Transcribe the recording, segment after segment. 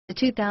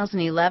The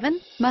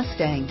 2011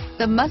 Mustang.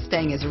 The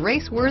Mustang is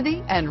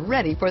race-worthy and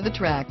ready for the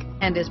track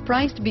and is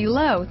priced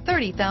below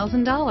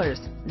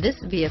 $30,000. This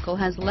vehicle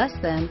has less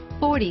than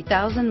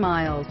 40,000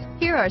 miles.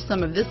 Here are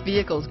some of this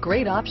vehicle's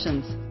great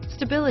options: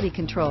 stability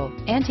control,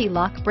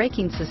 anti-lock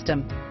braking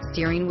system,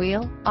 steering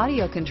wheel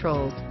audio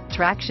controls,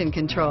 traction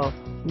control,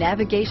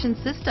 navigation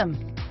system,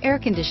 air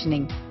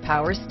conditioning,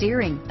 power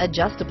steering,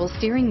 adjustable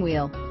steering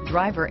wheel,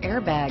 driver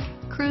airbag,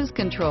 cruise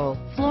control,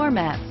 floor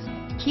mats,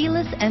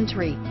 keyless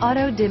entry,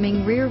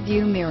 auto-dimming rear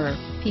view mirror,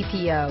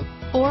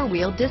 PPO,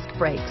 four-wheel disc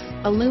brakes,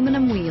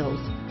 aluminum wheels,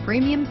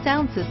 premium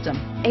sound system,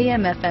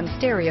 AM/FM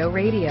stereo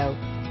radio,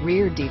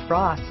 rear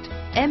defrost,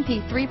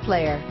 MP3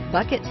 player,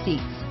 bucket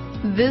seats.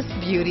 This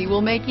beauty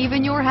will make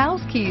even your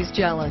house keys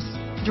jealous.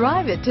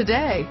 Drive it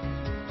today.